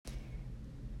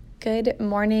Good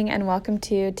morning and welcome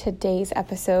to today's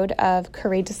episode of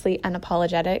Courageously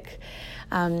Unapologetic.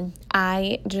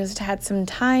 I just had some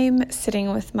time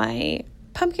sitting with my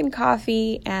pumpkin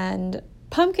coffee and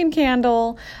pumpkin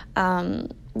candle,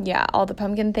 all the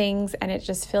pumpkin things, and it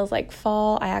just feels like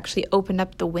fall. I actually opened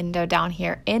up the window down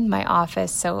here in my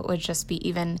office so it would just be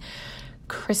even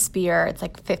crispier. It's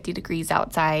like 50 degrees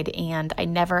outside, and I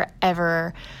never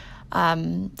ever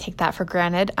take that for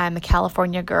granted. I'm a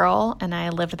California girl and I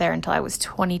lived there until I was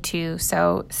 22.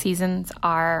 So seasons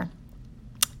are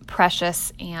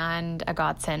precious and a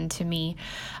godsend to me.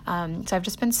 So I've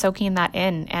just been soaking that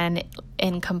in and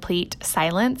in complete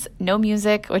silence, no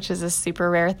music, which is a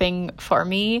super rare thing for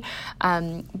me.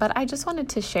 But I just wanted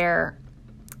to share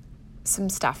some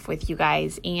stuff with you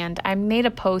guys. And I made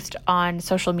a post on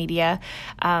social media,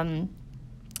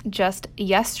 just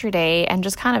yesterday and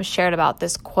just kind of shared about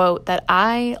this quote that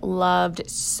I loved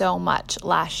so much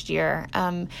last year.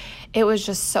 It was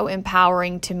just so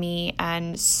empowering to me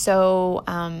and so,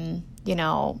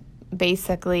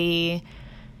 basically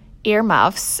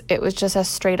earmuffs. It was just a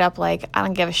straight up like, I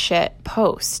don't give a shit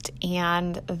post.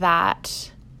 And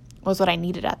that was what I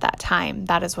needed at that time.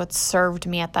 That is what served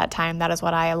me at that time. That is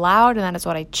what I allowed, and that is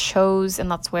what I chose, and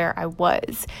that's where I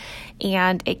was.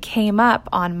 And it came up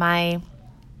on my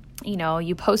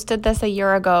you posted this a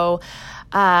year ago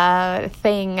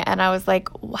thing, and I was like,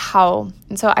 wow.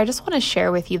 And so I just want to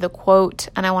share with you the quote,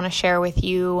 and I want to share with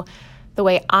you the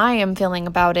way I am feeling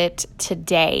about it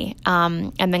today,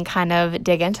 and then kind of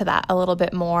dig into that a little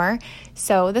bit more.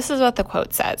 So this is what the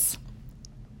quote says.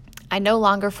 I no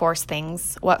longer force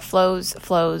things. What flows,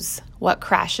 flows. What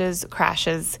crashes,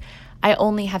 crashes. I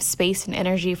only have space and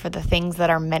energy for the things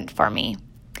that are meant for me.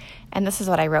 And this is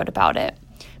what I wrote about it.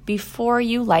 Before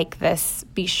you like this,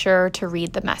 be sure to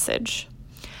read the message.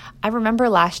 I remember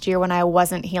last year when I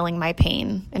wasn't healing my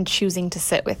pain and choosing to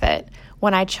sit with it,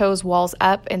 when I chose walls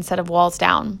up instead of walls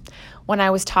down, when I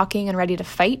was talking and ready to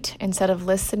fight instead of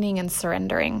listening and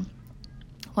surrendering,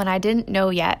 when I didn't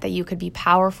know yet that you could be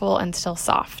powerful and still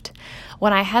soft,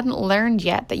 when I hadn't learned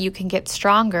yet that you can get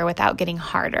stronger without getting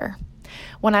harder.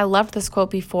 When I loved this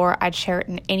quote before, I'd share it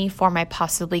in any form I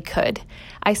possibly could.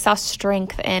 I saw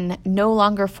strength in no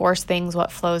longer force things,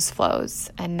 what flows, flows.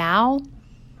 And now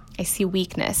I see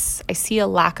weakness. I see a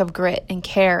lack of grit and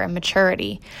care and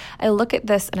maturity. I look at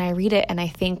this and I read it and I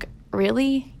think,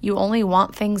 really? You only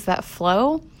want things that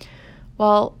flow?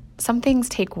 Well, some things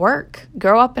take work.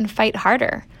 Grow up and fight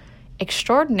harder.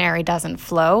 Extraordinary doesn't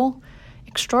flow.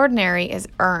 Extraordinary is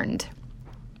earned.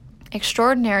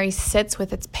 Extraordinary sits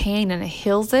with its pain and it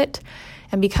heals it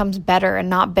and becomes better and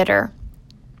not bitter.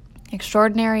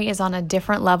 Extraordinary is on a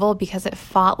different level because it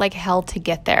fought like hell to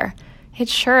get there. It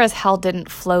sure as hell didn't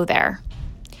flow there.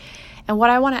 And what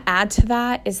I want to add to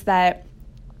that is that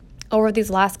over these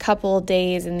last couple of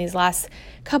days and these last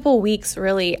couple of weeks,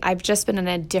 really, I've just been in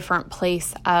a different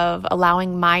place of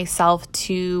allowing myself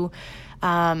to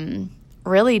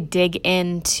really dig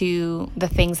into the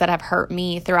things that have hurt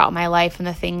me throughout my life and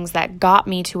the things that got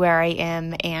me to where I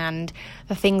am and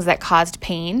the things that caused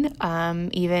pain,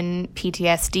 even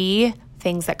PTSD,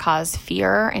 things that cause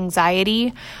fear,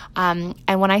 anxiety. And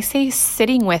when I say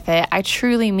sitting with it, I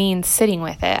truly mean sitting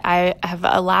with it. I have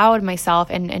allowed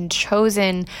myself and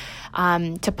chosen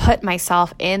to put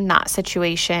myself in that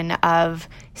situation of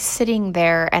sitting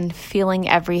there and feeling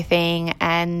everything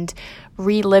and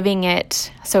reliving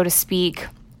it, so to speak,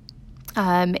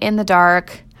 in the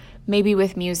dark, maybe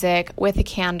with music, with a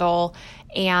candle,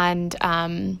 and,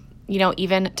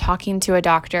 even talking to a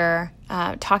doctor,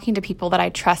 talking to people that I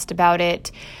trust about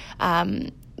it,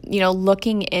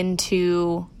 looking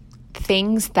into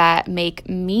things that make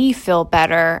me feel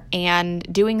better and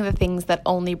doing the things that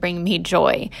only bring me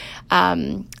joy.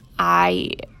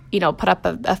 I put up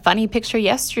a funny picture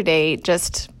yesterday,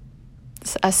 just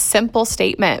a simple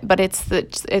statement, but it's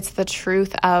the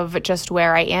truth of just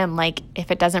where I am. Like,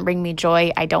 if it doesn't bring me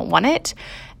joy, I don't want it.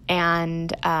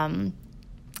 And,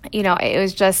 it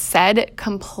was just said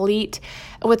complete.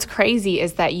 What's crazy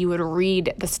is that you would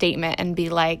read the statement and be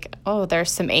like, oh,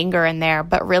 there's some anger in there,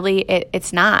 but really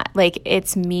it's not. Like,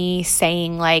 it's me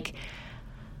saying like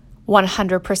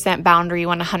 100% boundary,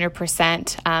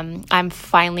 100%. I'm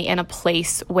finally in a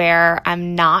place where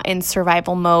I'm not in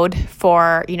survival mode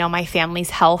for, my family's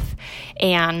health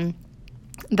and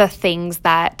the things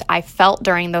that I felt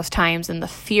during those times and the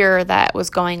fear that was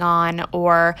going on,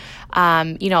 or,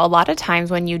 a lot of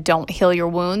times when you don't heal your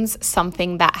wounds,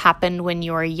 something that happened when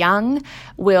you were young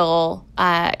will,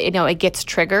 it gets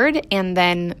triggered, and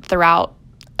then throughout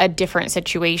a different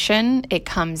situation, it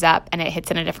comes up and it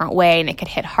hits in a different way and it could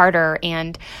hit harder.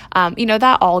 And,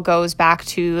 that all goes back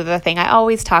to the thing I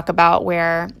always talk about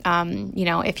where,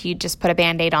 if you just put a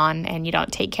Band-Aid on and you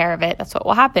don't take care of it, that's what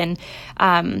will happen.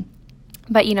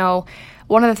 But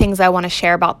one of the things I want to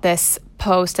share about this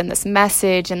post and this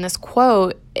message and this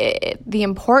quote, the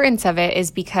importance of it is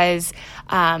because,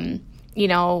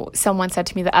 someone said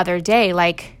to me the other day,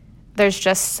 like, there's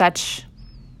such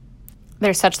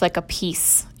like a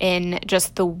peace in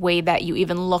just the way that you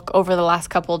even look over the last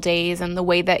couple of days and the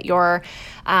way that you're,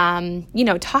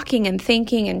 talking and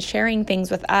thinking and sharing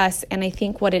things with us. And I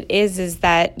think what it is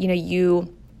that,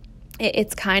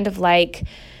 it's kind of like,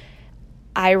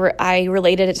 I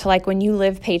related it to like when you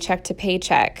live paycheck to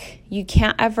paycheck, you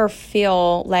can't ever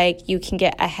feel like you can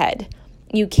get ahead.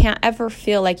 You can't ever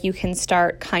feel like you can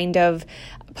start kind of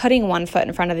putting one foot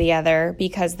in front of the other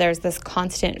because there's this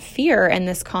constant fear and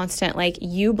this constant, like,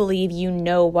 you believe you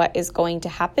know what is going to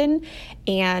happen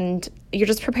and you're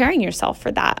just preparing yourself for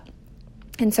that.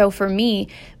 And so for me,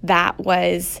 that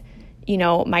was,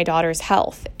 my daughter's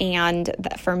health. And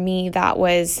for me, that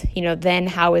was, then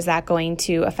how is that going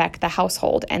to affect the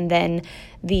household? And then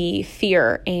the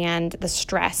fear and the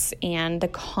stress and the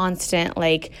constant,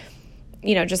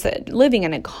 just living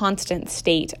in a constant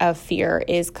state of fear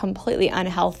is completely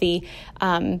unhealthy.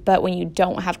 But when you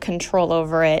don't have control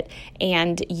over it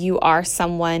and you are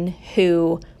someone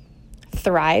who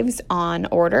thrives on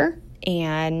order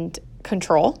and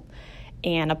control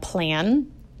and a plan,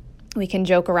 we can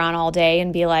joke around all day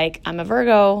and be like, I'm a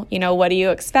Virgo, what do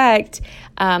you expect?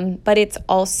 But it's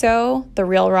also the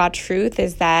real raw truth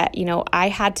is that, I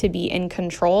had to be in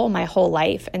control my whole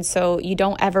life. And so you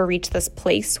don't ever reach this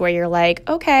place where you're like,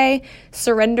 okay,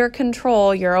 surrender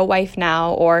control, you're a wife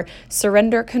now, or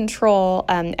surrender control,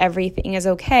 everything is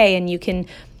okay. And you can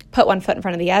put one foot in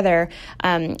front of the other.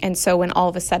 And so when all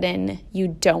of a sudden you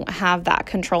don't have that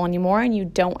control anymore and you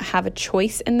don't have a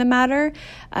choice in the matter,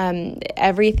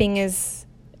 everything is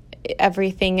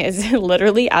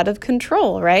literally out of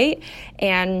control, right?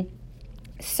 And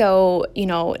so,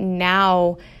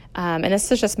 now, and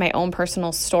this is just my own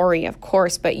personal story, of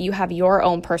course, but you have your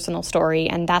own personal story.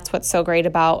 And that's what's so great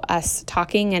about us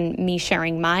talking and me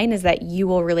sharing mine is that you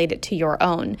will relate it to your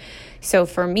own. So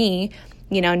for me,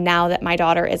 now that my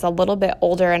daughter is a little bit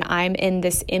older and I'm in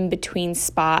this in-between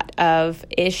spot of,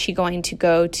 is she going to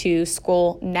go to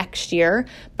school next year?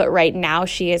 But right now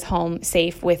she is home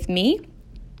safe with me.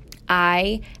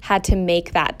 I had to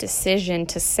make that decision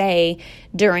to say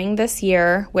during this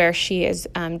year where she is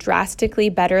drastically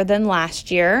better than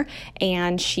last year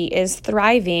and she is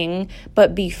thriving,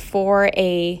 but before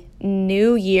a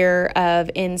new year of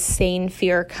insane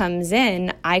fear comes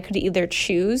in, I could either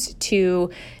choose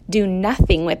to do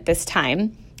nothing with this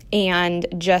time and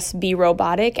just be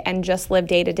robotic and just live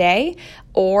day to day,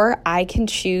 or I can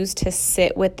choose to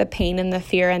sit with the pain and the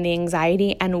fear and the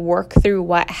anxiety and work through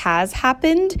what has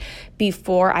happened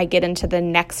before I get into the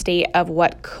next state of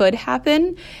what could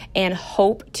happen and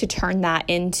hope to turn that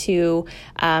into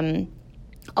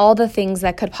all the things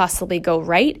that could possibly go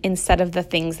right instead of the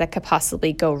things that could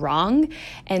possibly go wrong.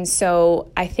 And so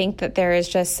I think that there is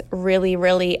just really,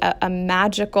 really a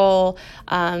magical,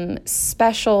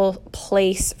 special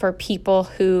place for people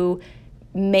who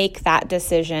make that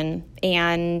decision.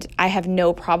 And I have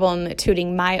no problem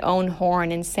tooting my own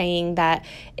horn and saying that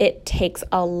it takes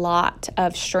a lot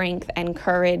of strength and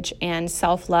courage and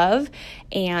self-love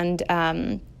and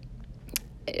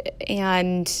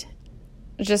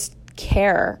just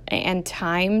care and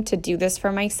time to do this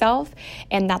for myself.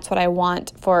 And that's what I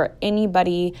want for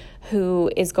anybody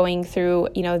who is going through,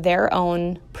 their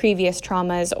own previous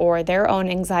traumas or their own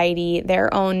anxiety,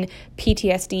 their own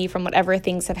PTSD from whatever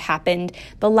things have happened.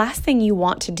 The last thing you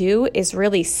want to do is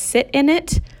really sit in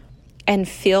it and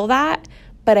feel that.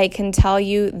 But I can tell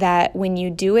you that when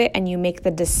you do it and you make the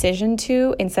decision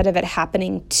to, instead of it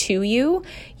happening to you,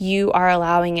 you are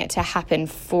allowing it to happen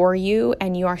for you.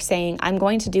 And you are saying, I'm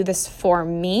going to do this for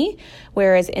me.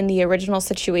 Whereas in the original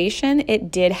situation,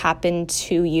 it did happen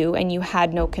to you and you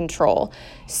had no control.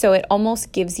 So it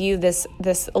almost gives you this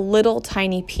little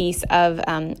tiny piece of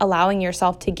allowing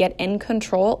yourself to get in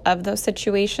control of those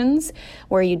situations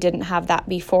where you didn't have that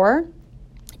before.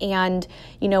 And,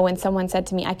 when someone said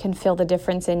to me, I can feel the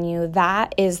difference in you,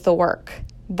 that is the work.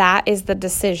 That is the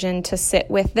decision to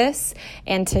sit with this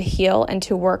and to heal and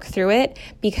to work through it.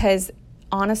 Because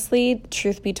honestly,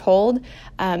 truth be told,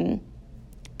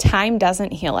 time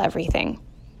doesn't heal everything.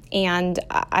 And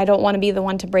I don't want to be the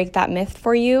one to break that myth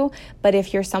for you. But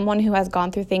if you're someone who has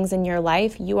gone through things in your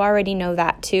life, you already know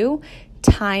that too.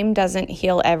 Time doesn't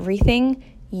heal everything.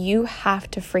 You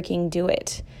have to freaking do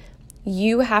it.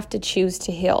 You have to choose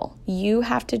to heal. You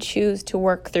have to choose to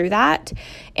work through that.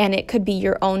 And it could be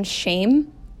your own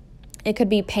shame. It could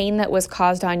be pain that was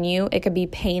caused on you. It could be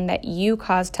pain that you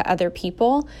caused to other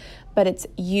people, but it's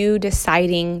you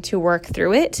deciding to work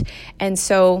through it. And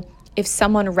so if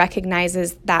someone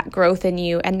recognizes that growth in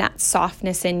you and that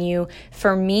softness in you,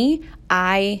 for me,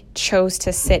 I chose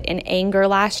to sit in anger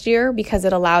last year because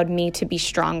it allowed me to be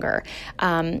stronger.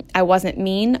 I wasn't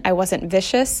mean, I wasn't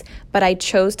vicious, but I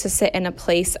chose to sit in a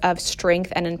place of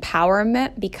strength and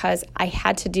empowerment because I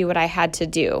had to do what I had to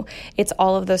do. It's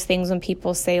all of those things when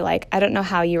people say like, I don't know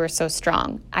how you were so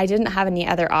strong. I didn't have any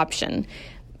other option.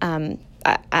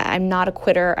 I'm not a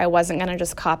quitter. I wasn't going to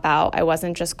just cop out. I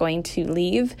wasn't just going to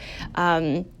leave.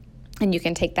 And you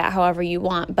can take that however you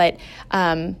want. But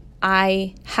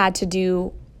I had to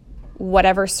do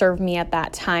whatever served me at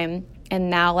that time. And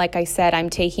now, like I said,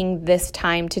 I'm taking this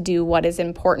time to do what is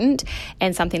important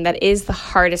and something that is the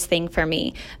hardest thing for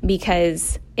me.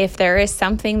 Because if there is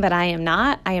something that I am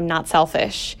not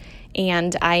selfish.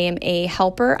 And I am a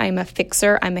helper, I'm a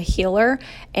fixer, I'm a healer,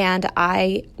 and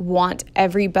I want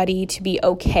everybody to be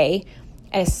okay,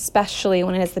 especially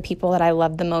when it is the people that I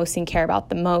love the most and care about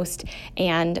the most.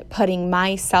 And putting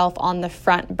myself on the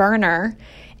front burner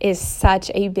is such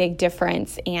a big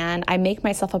difference. And I make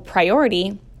myself a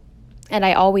priority. And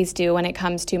I always do when it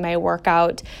comes to my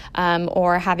workout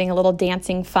or having a little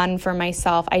dancing fun for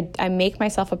myself. I make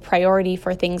myself a priority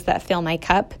for things that fill my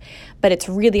cup, but it's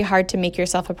really hard to make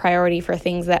yourself a priority for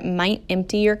things that might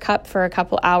empty your cup for a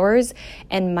couple hours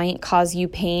and might cause you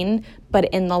pain, but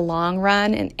in the long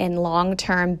run and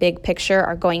long-term big picture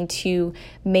are going to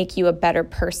make you a better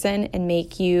person and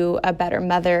make you a better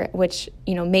mother, which,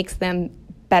 makes them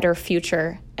better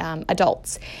future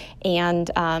adults. And,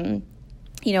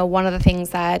 one of the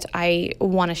things that I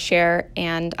want to share,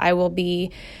 and I will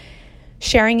be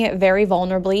sharing it very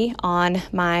vulnerably on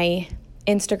my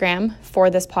Instagram for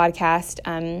this podcast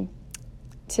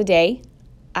today.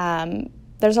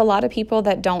 There's a lot of people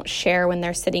that don't share when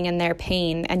they're sitting in their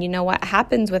pain. And what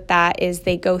happens with that is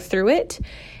they go through it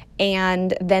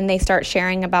and then they start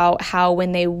sharing about how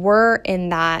when they were in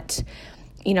that,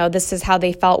 this is how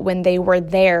they felt when they were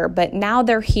there, but now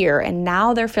they're here and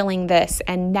now they're feeling this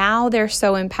and now they're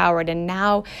so empowered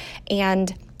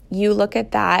and you look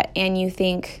at that and you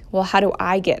think, well, how do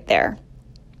I get there?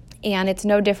 And it's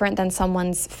no different than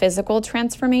someone's physical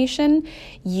transformation.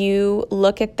 You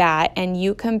look at that and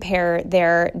you compare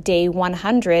their day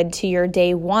 100 to your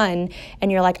day 1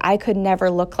 and you're like, I could never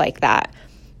look like that.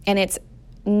 And it's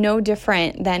no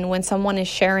different than when someone is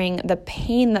sharing the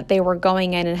pain that they were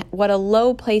going in and what a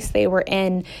low place they were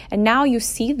in. And now you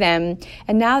see them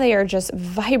and now they are just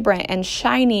vibrant and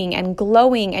shining and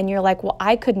glowing. And you're like, well,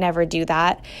 I could never do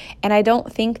that. And I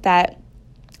don't think that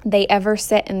they ever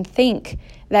sit and think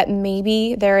that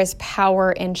maybe there is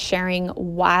power in sharing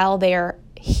while they are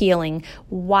healing,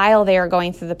 while they are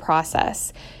going through the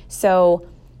process. So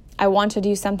I want to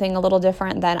do something a little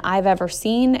different than I've ever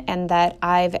seen and that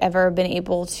I've ever been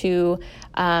able to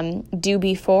do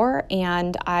before.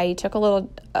 And I took a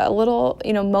little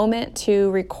moment to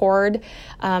record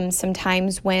some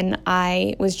times when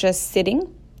I was just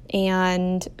sitting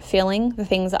and feeling the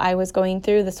things that I was going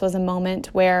through. This was a moment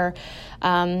where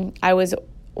I was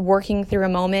working through a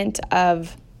moment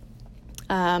of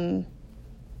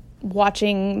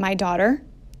watching my daughter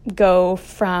go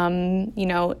from,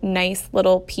 nice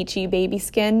little peachy baby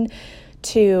skin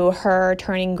to her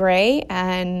turning gray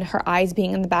and her eyes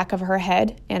being in the back of her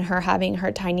head and her having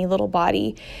her tiny little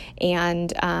body and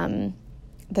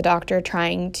the doctor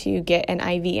trying to get an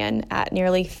IV in at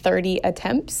nearly 30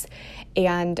 attempts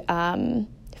and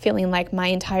feeling like my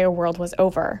entire world was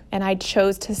over. And I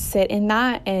chose to sit in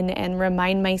that and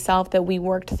remind myself that we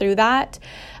worked through that.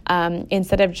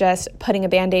 Instead of just putting a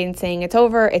Band-Aid and saying it's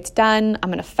over, it's done,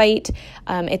 I'm going to fight.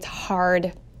 It's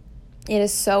hard. It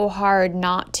is so hard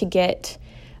not to get,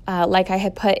 like I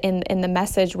had put in the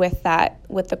message with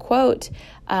the quote,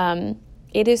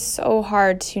 it is so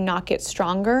hard to not get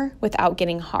stronger without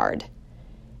getting hard.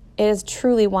 It is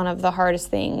truly one of the hardest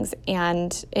things,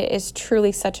 and it is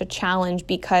truly such a challenge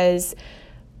because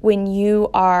when you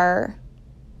are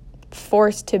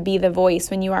forced to be the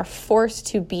voice, when you are forced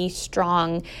to be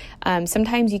strong,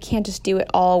 sometimes you can't just do it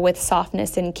all with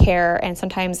softness and care, and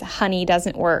sometimes honey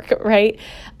doesn't work, right?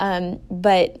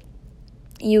 But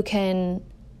you can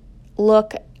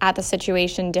look at the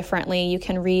situation differently. You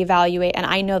can reevaluate. And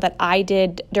I know that I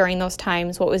did during those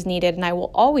times what was needed, and I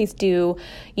will always do,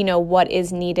 what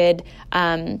is needed.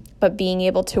 But being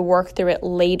able to work through it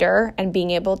later and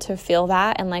being able to feel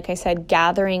that, and like I said,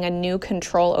 gathering a new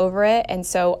control over it. And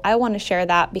so I want to share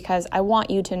that because I want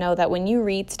you to know that when you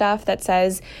read stuff that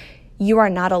says you are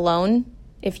not alone,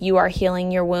 if you are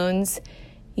healing your wounds,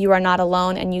 you are not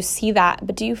alone, and you see that,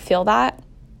 but do you feel that?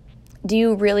 Do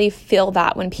you really feel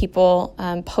that when people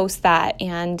post that,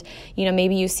 and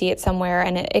maybe you see it somewhere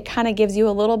and it kind of gives you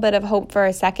a little bit of hope for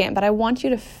a second, but I want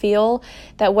you to feel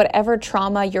that whatever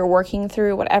trauma you're working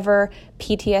through, whatever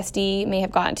PTSD may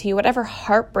have gotten to you, whatever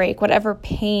heartbreak, whatever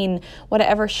pain,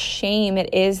 whatever shame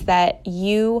it is that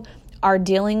you are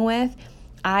dealing with,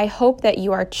 I hope that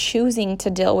you are choosing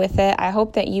to deal with it. I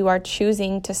hope that you are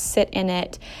choosing to sit in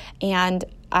it, and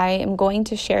I am going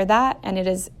to share that, and it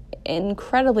is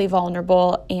incredibly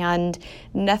vulnerable and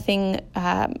nothing,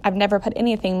 I've never put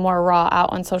anything more raw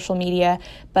out on social media,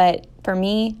 but for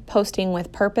me, posting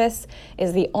with purpose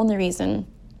is the only reason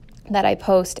that I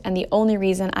post and the only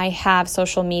reason I have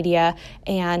social media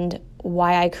and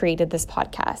why I created this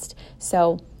podcast.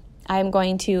 So I'm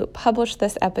going to publish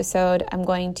this episode. I'm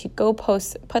going to go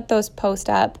put those posts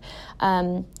up,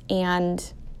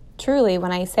 and truly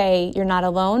when I say you're not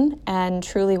alone, and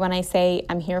truly when I say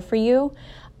I'm here for you,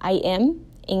 I am.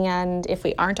 And if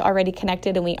we aren't already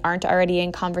connected and we aren't already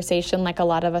in conversation like a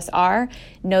lot of us are,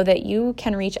 know that you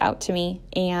can reach out to me,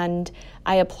 and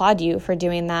I applaud you for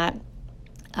doing that.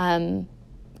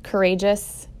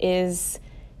 Courageous is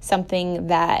something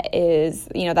that is,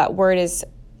 that word is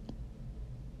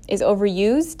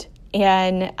overused,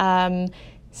 and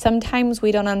sometimes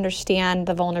we don't understand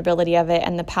the vulnerability of it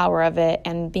and the power of it,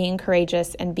 and being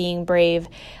courageous and being brave,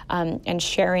 and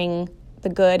sharing the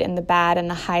good and the bad and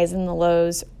the highs and the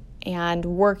lows and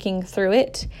working through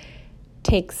it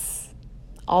takes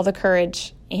all the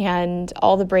courage and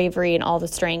all the bravery and all the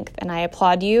strength. And I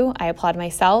applaud you. I applaud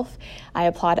myself. I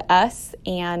applaud us.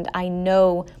 And I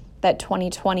know that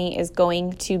 2020 is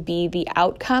going to be the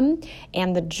outcome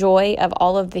and the joy of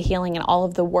all of the healing and all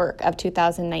of the work of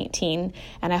 2019.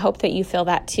 And I hope that you feel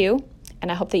that too.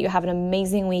 And I hope that you have an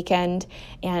amazing weekend.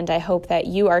 And I hope that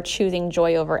you are choosing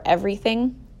joy over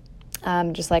everything.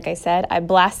 Just like I said, I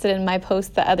blasted in my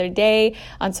post the other day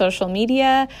on social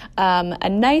media, a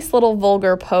nice little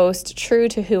vulgar post, true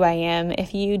to who I am.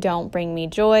 If you don't bring me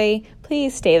joy,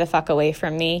 please stay the fuck away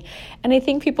from me. And I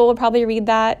think people will probably read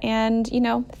that and,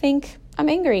 think I'm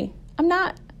angry. I'm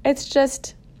not. It's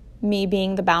just me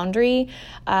being the boundary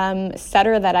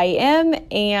setter that I am,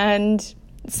 and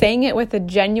saying it with a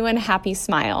genuine happy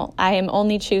smile. I am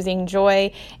only choosing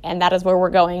joy, and that is where we're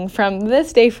going from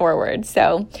this day forward.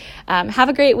 So have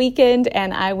a great weekend,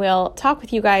 and I will talk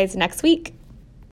with you guys next week.